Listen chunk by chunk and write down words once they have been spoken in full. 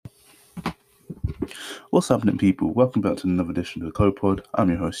What's happening, people? Welcome back to another edition of the CoPod. I'm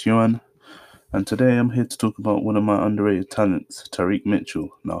your host, Yoan, and today I'm here to talk about one of my underrated talents, Tyrick Mitchell.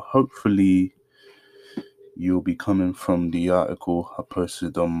 Now, hopefully, you'll be coming from the article I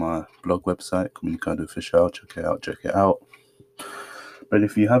posted on my blog website, Comunicado Official. Check it out. But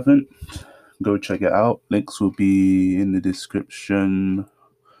if you haven't, go check it out. Links will be in the description,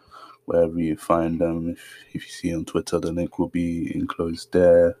 wherever you find them. If you see on Twitter, the link will be enclosed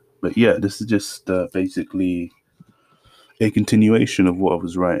there. But yeah, this is just basically a continuation of what I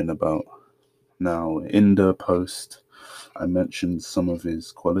was writing about. Now, in the post, I mentioned some of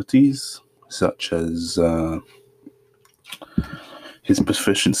his qualities, such as his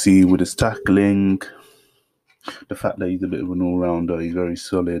proficiency with his tackling, the fact that he's a bit of an all-rounder, he's very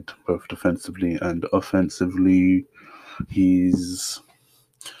solid, both defensively and offensively. He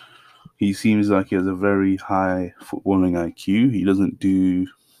seems like he has a very high footballing IQ. He doesn't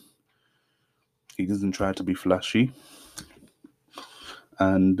try to be flashy.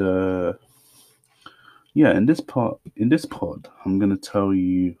 And in this pod, I'm going to tell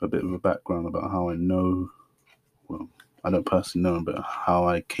you a bit of a background about how I know, well, I don't personally know him, but how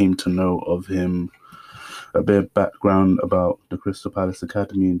I came to know of him, a bit of background about the Crystal Palace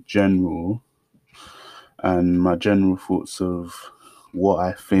Academy in general, and my general thoughts of what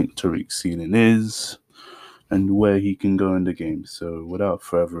I think Tyrick's ceiling is, and where he can go in the game. So without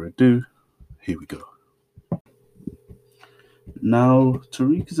further ado, here we go. Now,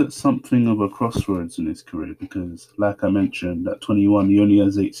 Tyrick is at something of a crossroads in his career because, like I mentioned, at 21, he only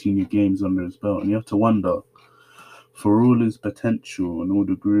has 8 senior games under his belt, and you have to wonder, for all his potential and all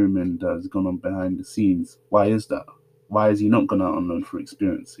the grooming that has gone on behind the scenes, why is that? Why is he not gone out on loan for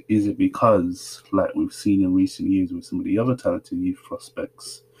experience? Is it because, like we've seen in recent years with some of the other talented youth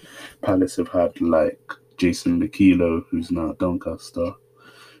prospects Palace have had, like Jason Lekilo, who's now at Doncaster,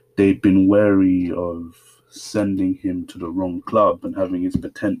 they've been wary of sending him to the wrong club and having his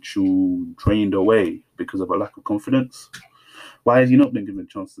potential drained away because of a lack of confidence? Why has he not been given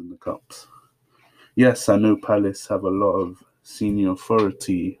chances in the Cups? Yes, I know Palace have a lot of senior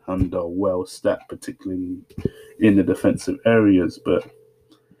authority and are well stacked, particularly in the defensive areas, but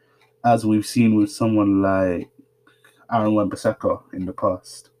as we've seen with someone like Aaron Wan-Bissaka in the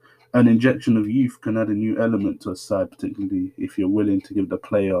past, an injection of youth can add a new element to a side, particularly if you're willing to give the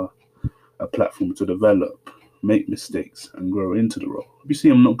player a platform to develop, make mistakes, and grow into the role.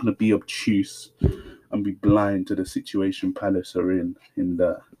 Obviously, I'm not going to be obtuse and be blind to the situation Palace are in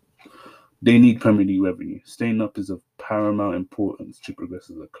that they need Premier League revenue. Staying up is of paramount importance to progress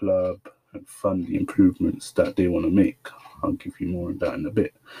as a club and fund the improvements that they want to make. I'll give you more on that in a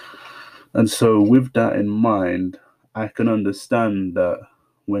bit. And so with that in mind, I can understand that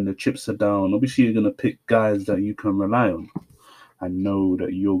when the chips are down, obviously you're going to pick guys that you can rely on and know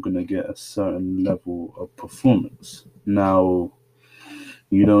that you're going to get a certain level of performance. Now,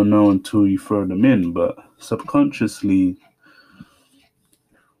 you don't know until you throw them in, but subconsciously,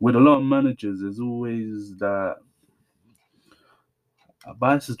 with a lot of managers, there's always that, a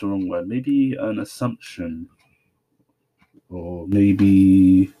bias is the wrong word, maybe an assumption, or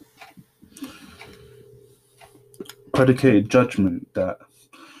maybe predicated judgment that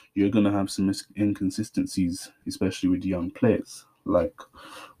you're going to have some inconsistencies, especially with young players. Like,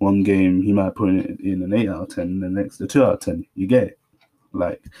 one game, he might put in an 8 out of 10, and the next, a 2 out of 10. You get it?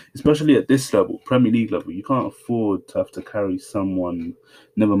 Like, especially at this level, Premier League level, you can't afford to have to carry someone,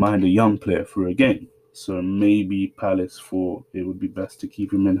 never mind a young player, through a game. So maybe Palace thought it would be best to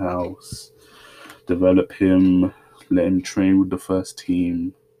keep him in-house, develop him, let him train with the first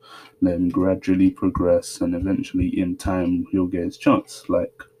team, let him gradually progress, and eventually, in time, he'll get his chance.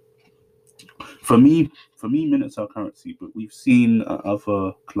 Like, for me, minutes are currency, but we've seen at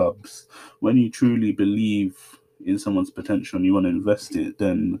other clubs, when you truly believe in someone's potential and you want to invest it,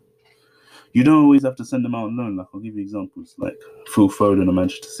 then you don't always have to send them out on loan. Like, I'll give you examples, like Phil Foden at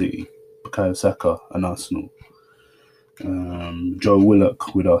Manchester City, Bukayo Saka and Arsenal, Joe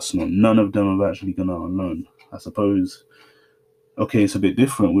Willock with Arsenal. None of them have actually gone out on loan. I suppose, okay, it's a bit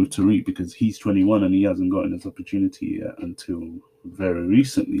different with Tyrick because he's 21 and he hasn't gotten his opportunity yet until very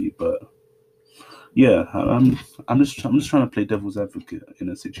recently, but yeah, I'm just trying to play devil's advocate in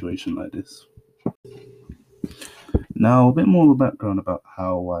a situation like this. Now, a bit more of a background about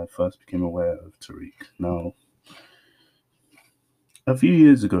how I first became aware of Tyrick. Now, a few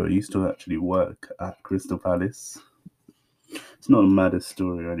years ago, I used to actually work at Crystal Palace. It's not the maddest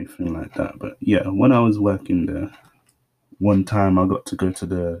story or anything like that, but yeah, when I was working there, one time I got to go to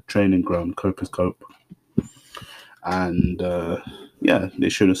the training ground, Copers Cope, and they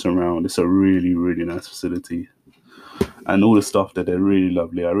showed us around. It's a really, really nice facility. and all the stuff that they're really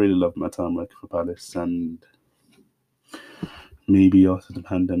lovely. I really love my time working for Palace, and maybe after the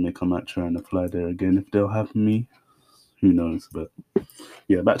pandemic, I might try and apply there again if they'll have me. Who knows? But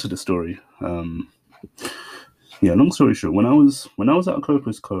yeah, back to the story. Yeah, long story short, when I was at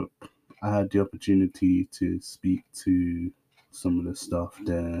Copers Cope, I had the opportunity to speak to some of the staff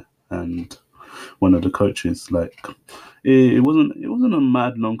there and one of the coaches. Like, it wasn't a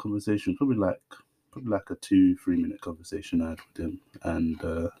mad long conversation. Probably like a 2-3 minute conversation I had with him.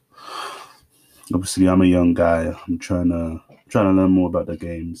 And obviously, I'm a young guy. I'm trying to learn more about the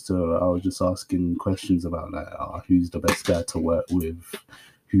game. So I was just asking questions about like, who's the best guy to work with,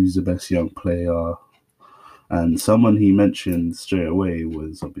 who's the best young player. And someone he mentioned straight away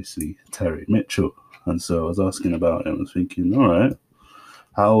was obviously Tyrick Mitchell. And so I was asking about him. I was thinking, all right,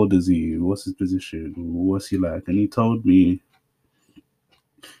 how old is he? What's his position? What's he like? And he told me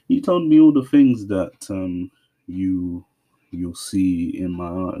all the things that you'll see in my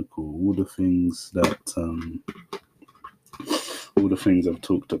article, all the things I've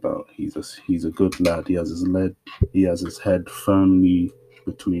talked about. He's a good lad. He has his head firmly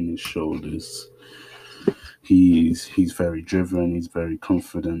between his shoulders. He's very driven, he's very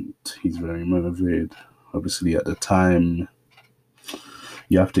confident, he's very motivated. Obviously at the time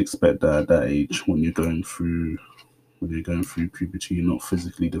you have to expect that at that age when you're going through puberty, you're not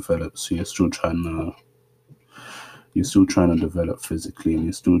physically developed, so you're still trying to develop physically, and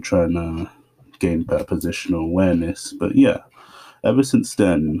you're still trying to gain better positional awareness. But yeah, ever since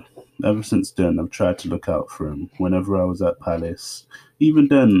then I've tried to look out for him whenever I was at Palace. Even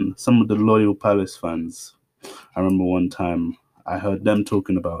then, some of the loyal Palace fans, I remember one time I heard them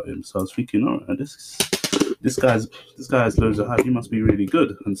talking about him, so I was thinking, all right, this guy's loads of hype. He must be really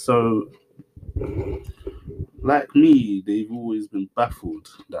good. And so, like me, they've always been baffled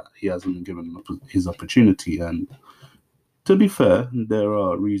that he hasn't been given his opportunity. And to be fair, there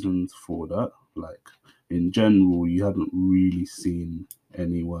are reasons for that. Like, in general, you haven't really seen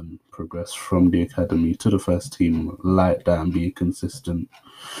anyone progress from the academy to the first team like that and be a consistent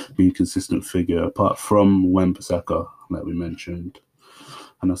figure, apart from Wan-Bissaka, like we mentioned.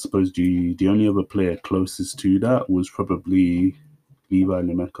 And I suppose the only other player closest to that was probably Levi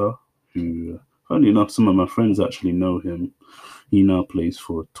Lemeka, who, funny enough, some of my friends actually know him. He now plays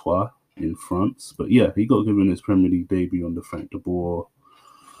for Troyes in France. But yeah, he got given his Premier League debut under Frank de Boer.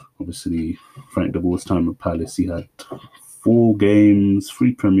 Obviously, Frank de Boer's time at Palace, he had 3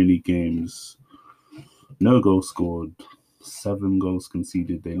 Premier League games, no goals scored, 7 goals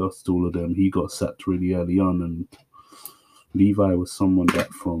conceded. They lost all of them. He got sacked really early on, and Levi was someone that,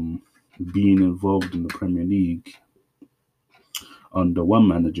 from being involved in the Premier League under one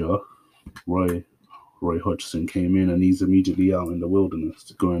manager, Roy Hodgson, came in, and he's immediately out in the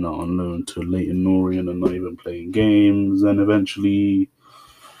wilderness, going out on loan to Leyton Orient and not even playing games. And eventually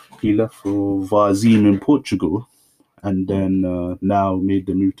he left for Varzim in Portugal, and then now made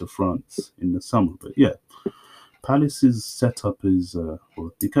the move to France in the summer. But yeah, Palace's setup is, the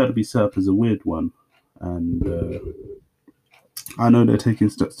academy setup is a weird one, and I know they're taking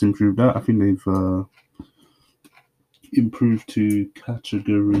steps to improve that. I think they've improved to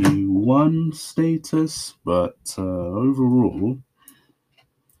Category 1 status, but overall,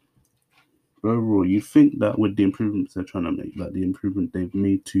 you think that with the improvements they're trying to make, like the improvement they've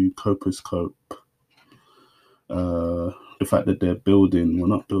made to Copers Cope, the fact that they're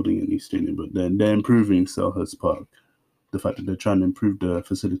not building a new stadium, but they're improving Selhurst Park, the fact that they're trying to improve the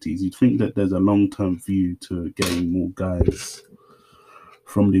facilities, you'd think that there's a long-term view to getting more guys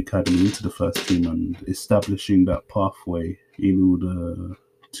from the academy into the first team and establishing that pathway in order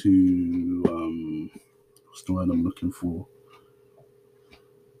to, what's the word I'm looking for?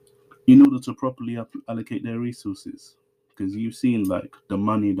 In order to properly allocate their resources. Because you've seen like the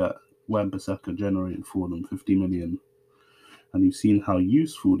money that Wan-Bissaka generated for them, 50 million. And you've seen how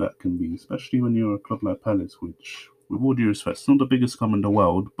useful that can be, especially when you're a club like Palace, which, with all due respect, it's not the biggest club in the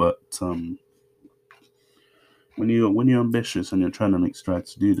world, but when you're ambitious and you're trying to make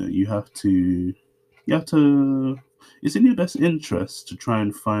strides to do that, you have to. It's in your best interest to try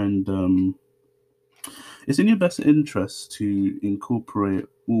and find. It's in your best interest to incorporate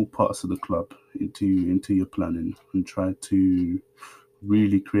all parts of the club into your planning and try to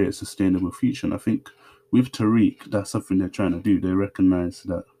really create a sustainable future. And I think with Tyrick, that's something they're trying to do. They recognise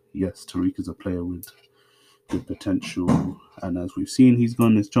that, yes, Tyrick is a player with good potential, and as we've seen, he's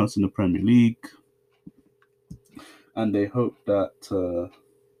gotten his chance in the Premier League, and they hope that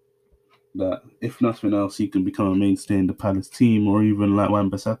that if nothing else, he can become a mainstay in the Palace team, or even like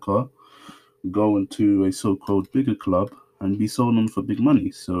Wan-Bissaka, go into a so-called bigger club and be sold on for big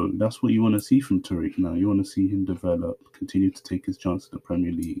money. So that's what you want to see from Tyrick now. You want to see him develop, continue to take his chance at the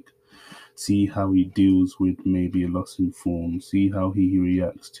Premier League, see how he deals with maybe a loss in form, see how he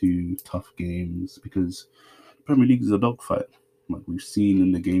reacts to tough games, because Premier League is a dogfight. Like we've seen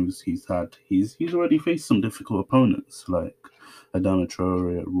in the games he's had, he's already faced some difficult opponents like Adama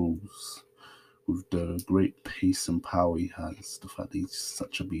Traore at Wolves, with the great pace and power he has, the fact that he's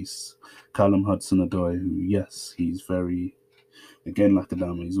such a beast. Callum Hudson-Odoi, who, yes, he's very, again, like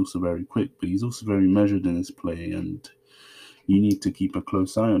Adama, he's also very quick, but he's also very measured in his play, and you need to keep a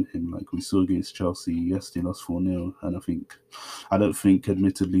close eye on him. Like we saw against Chelsea, yes, they lost 4-0, and I don't think,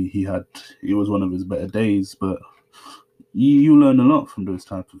 admittedly, it was one of his better days, but you learn a lot from those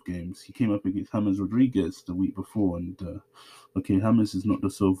types of games. He came up against James Rodriguez the week before, and okay, James is not the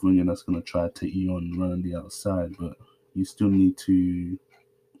sort of winger that's going to try to take you on, run on the outside, but you still need to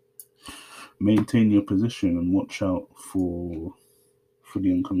maintain your position and watch out for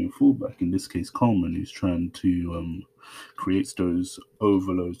the incoming fullback, in this case Coleman, who's trying to create those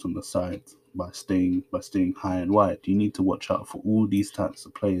overloads on the side by staying high and wide. You need to watch out for all these types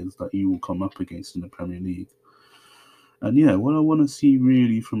of players that you will come up against in the Premier League. And yeah, what I want to see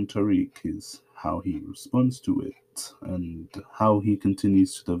really from Tyrick is how he responds to it and how he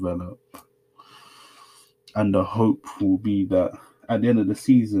continues to develop. And the hope will be that at the end of the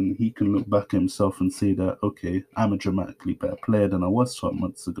season, he can look back at himself and say that, okay, I'm a dramatically better player than I was 12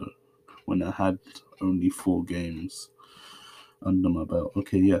 months ago when I had only 4 games under my belt.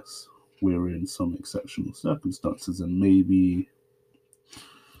 Okay, yes, we're in some exceptional circumstances, and maybe,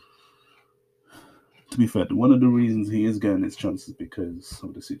 to be fair, one of the reasons he is getting his chances because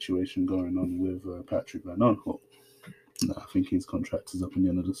of the situation going on with Patrick Van Aanholt. I think his contract is up in the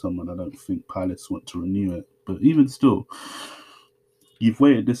end of the summer, and I don't think Palace want to renew it. But even still, you've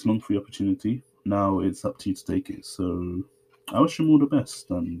waited this long for your opportunity. Now it's up to you to take it. So I wish him all the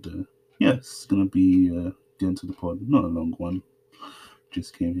best. And yeah, it's going to be the end of the pod. Not a long one.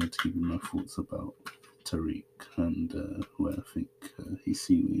 Just came here to give you my thoughts about Tyrick and where I think he's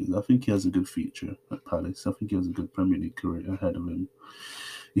seen. I think he has a good future at Palace. I think he has a good Premier League career ahead of him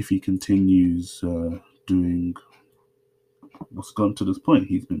if he continues doing what's gone to this point.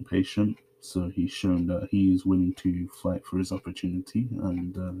 He's been patient, so he's shown that he is willing to fight for his opportunity,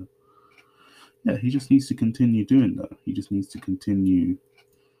 and yeah, he just needs to continue doing that. He just needs to continue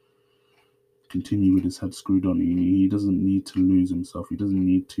with his head screwed on. He doesn't need to lose himself. He doesn't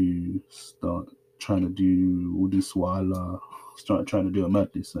need to start trying to do all this while start trying to do a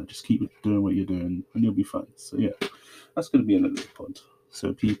madness. Just keep doing what you're doing, and you'll be fine. So yeah, that's going to be another pod.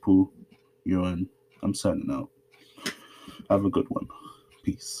 So people, Yoan, I'm signing out. Have a good one.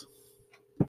 Peace.